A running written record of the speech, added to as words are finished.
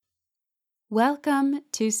Welcome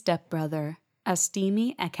to Stepbrother, a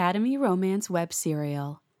steamy Academy romance web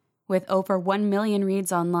serial. With over 1 million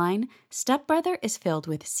reads online, Stepbrother is filled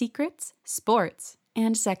with secrets, sports,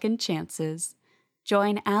 and second chances.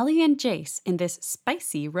 Join Allie and Jace in this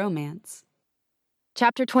spicy romance.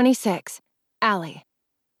 Chapter 26, Allie.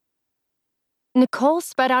 Nicole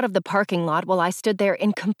sped out of the parking lot while I stood there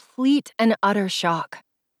in complete and utter shock.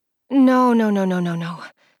 No.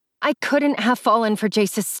 I couldn't have fallen for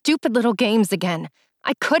Jace's stupid little games again.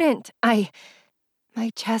 I couldn't. My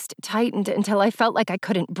chest tightened until I felt like I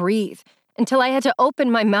couldn't breathe, until I had to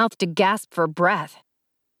open my mouth to gasp for breath.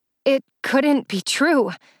 It couldn't be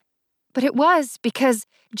true. But it was, because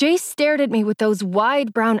Jace stared at me with those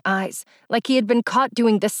wide brown eyes, like he had been caught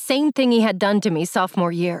doing the same thing he had done to me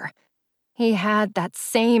sophomore year. He had that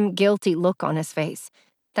same guilty look on his face,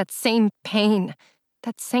 that same pain,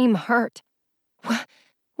 that same hurt.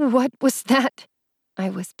 What was that? I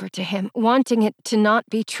whispered to him, wanting it to not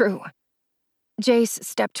be true. Jace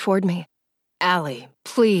stepped toward me. Allie,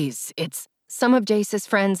 please, it's... Some of Jace's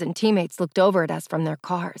friends and teammates looked over at us from their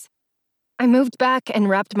cars. I moved back and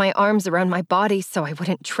wrapped my arms around my body so I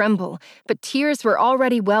wouldn't tremble, but tears were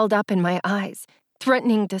already welled up in my eyes,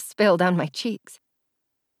 threatening to spill down my cheeks.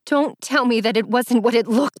 Don't tell me that it wasn't what it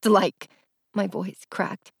looked like, my voice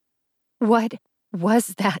cracked. What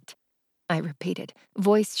was that? I repeated,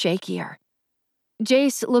 voice shakier.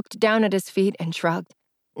 Jace looked down at his feet and shrugged,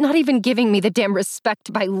 not even giving me the damn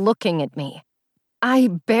respect by looking at me. I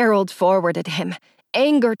barreled forward at him,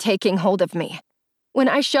 anger taking hold of me. When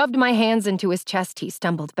I shoved my hands into his chest, he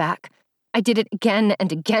stumbled back. I did it again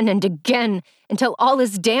and again and again until all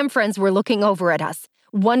his damn friends were looking over at us,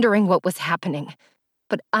 wondering what was happening.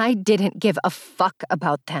 But I didn't give a fuck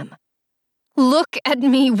about them. Look at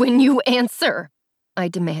me when you answer, I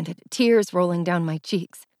demanded, tears rolling down my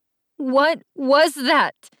cheeks. What was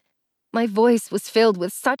that? My voice was filled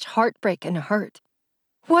with such heartbreak and hurt.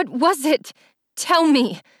 What was it? Tell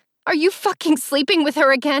me. Are you fucking sleeping with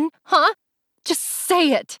her again, huh? Just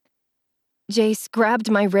say it. Jace grabbed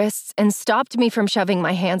my wrists and stopped me from shoving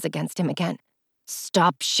my hands against him again.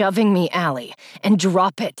 Stop shoving me, Allie, and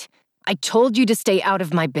drop it. I told you to stay out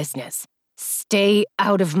of my business. Stay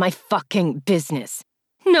out of my fucking business.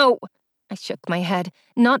 No. I shook my head,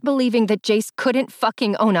 not believing that Jace couldn't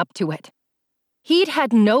fucking own up to it. He'd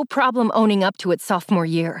had no problem owning up to it sophomore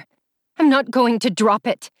year. I'm not going to drop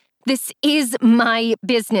it. This is my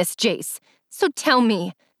business, Jace. So tell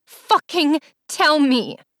me. Fucking tell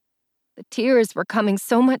me. The tears were coming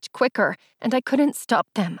so much quicker, and I couldn't stop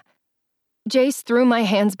them. Jace threw my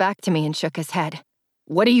hands back to me and shook his head.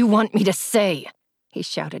 What do you want me to say? He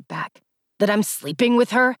shouted back. That I'm sleeping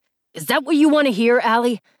with her? Is that what you want to hear,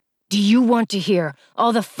 Allie? Do you want to hear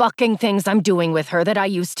all the fucking things I'm doing with her that I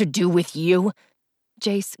used to do with you?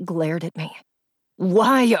 Jace glared at me.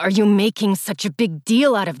 Why are you making such a big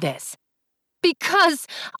deal out of this? Because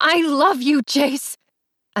I love you, Jace.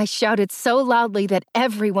 I shouted so loudly that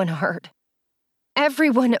everyone heard.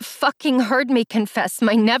 Everyone fucking heard me confess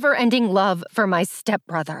my never-ending love for my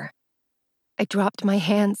stepbrother. I dropped my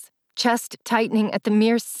hands, chest tightening at the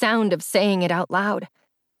mere sound of saying it out loud.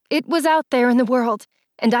 It was out there in the world,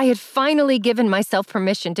 and I had finally given myself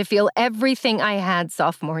permission to feel everything I had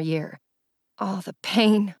sophomore year. All the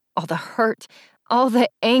pain, all the hurt, all the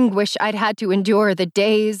anguish I'd had to endure the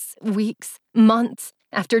days, weeks, months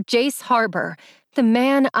after Jace Harbor, the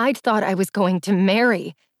man I'd thought I was going to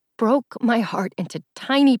marry, broke my heart into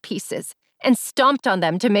tiny pieces and stomped on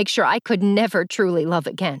them to make sure I could never truly love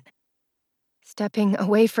again. Stepping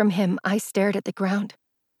away from him, I stared at the ground.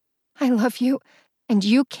 I love you, and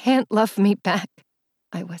you can't love me back,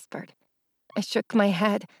 I whispered. I shook my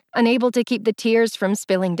head, unable to keep the tears from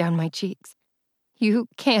spilling down my cheeks. You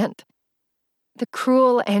can't. The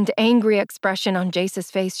cruel and angry expression on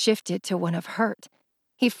Jace's face shifted to one of hurt.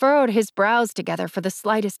 He furrowed his brows together for the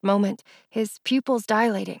slightest moment, his pupils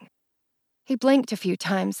dilating. He blinked a few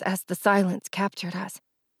times as the silence captured us.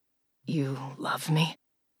 You love me?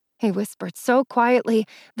 He whispered so quietly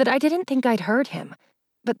that I didn't think I'd heard him.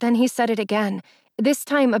 But then he said it again, this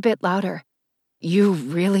time a bit louder. You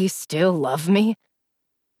really still love me?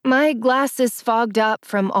 My glasses fogged up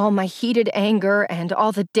from all my heated anger and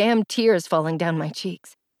all the damn tears falling down my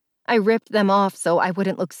cheeks. I ripped them off so I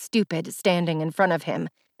wouldn't look stupid standing in front of him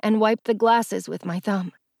and wiped the glasses with my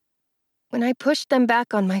thumb. When I pushed them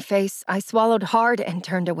back on my face, I swallowed hard and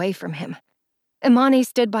turned away from him. Imani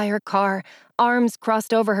stood by her car, arms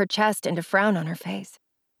crossed over her chest and a frown on her face.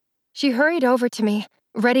 She hurried over to me,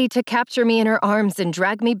 ready to capture me in her arms and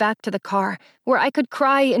drag me back to the car, where I could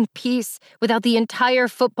cry in peace without the entire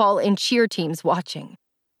football and cheer teams watching.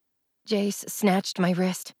 Jace snatched my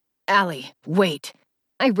wrist. Allie, wait.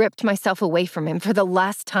 I ripped myself away from him for the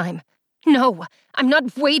last time. No, I'm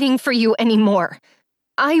not waiting for you anymore.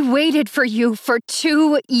 I waited for you for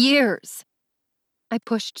 2 years. I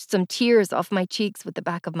pushed some tears off my cheeks with the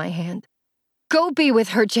back of my hand. Go be with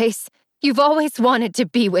her, Jace. You've always wanted to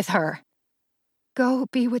be with her. Go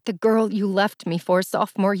be with the girl you left me for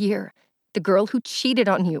sophomore year. The girl who cheated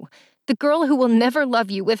on you. The girl who will never love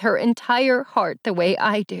you with her entire heart the way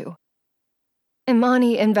I do.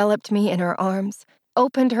 Imani enveloped me in her arms,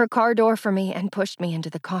 opened her car door for me, and pushed me into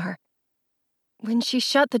the car. When she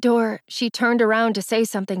shut the door, she turned around to say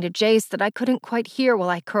something to Jace that I couldn't quite hear while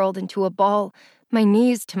I curled into a ball, my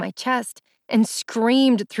knees to my chest, and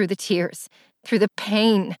screamed through the tears, through the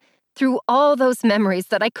pain, through all those memories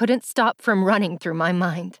that I couldn't stop from running through my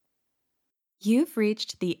mind. You've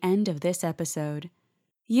reached the end of this episode.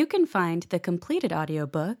 You can find the completed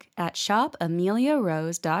audiobook at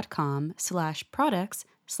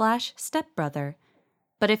shopameliarose.com/products/stepbrother.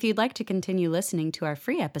 But if you'd like to continue listening to our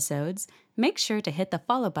free episodes, make sure to hit the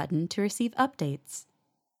follow button to receive updates.